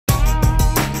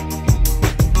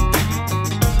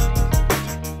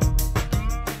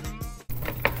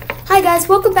Hi guys,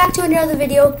 welcome back to another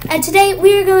video, and today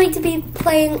we are going to be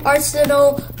playing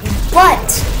Arsenal,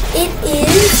 but it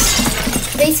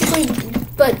is basically,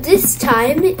 but this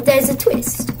time there's a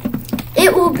twist.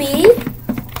 It will be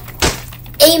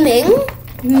aiming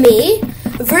me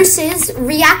versus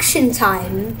reaction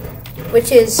time,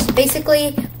 which is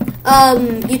basically,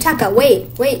 Yutaka,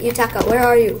 wait, Yutaka, where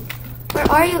are you?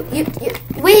 Where are you?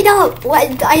 Wait up,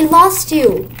 what? I lost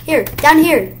you. Here, down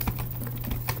here.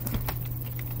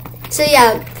 So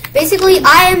yeah, basically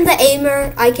I am the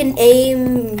aimer. I can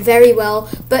aim very well,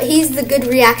 but he's the good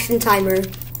reaction timer.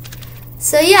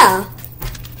 So yeah,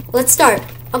 let's start.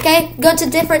 Okay, go to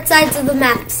different sides of the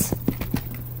maps.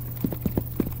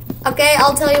 Okay,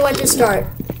 I'll tell you when to start.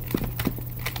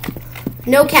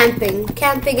 No camping.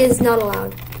 Camping is not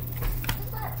allowed.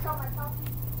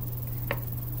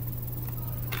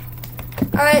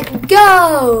 Alright,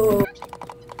 go!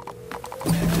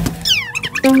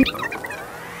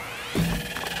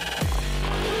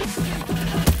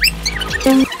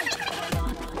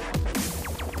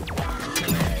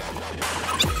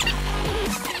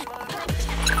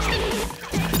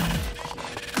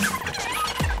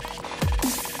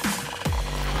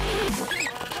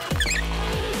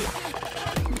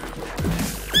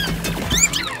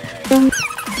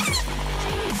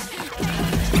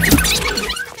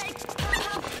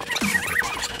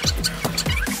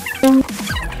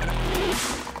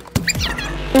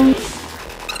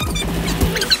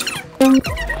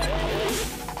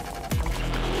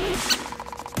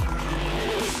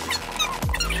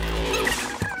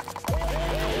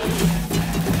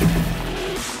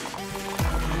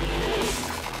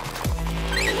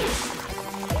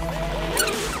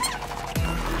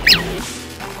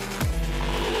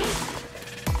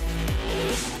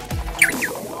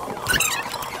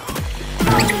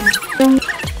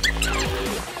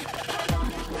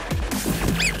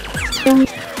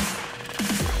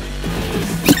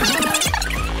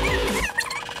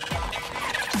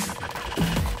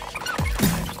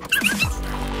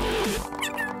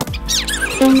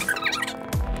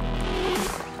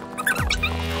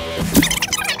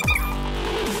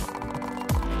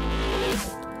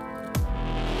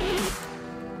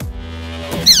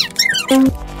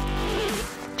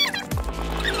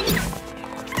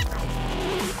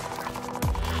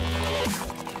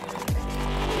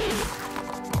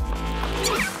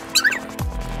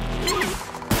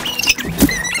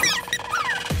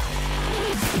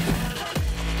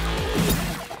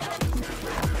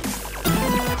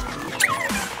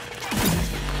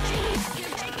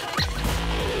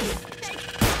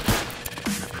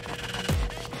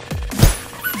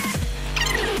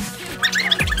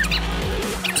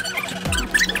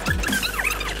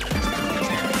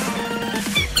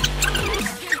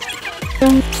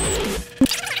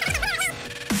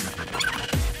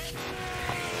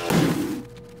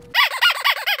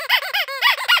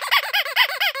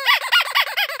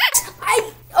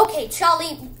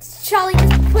 Charlie,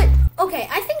 just put, okay,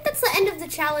 I think that's the end of the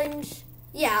challenge.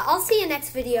 Yeah, I'll see you next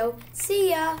video.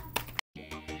 See ya.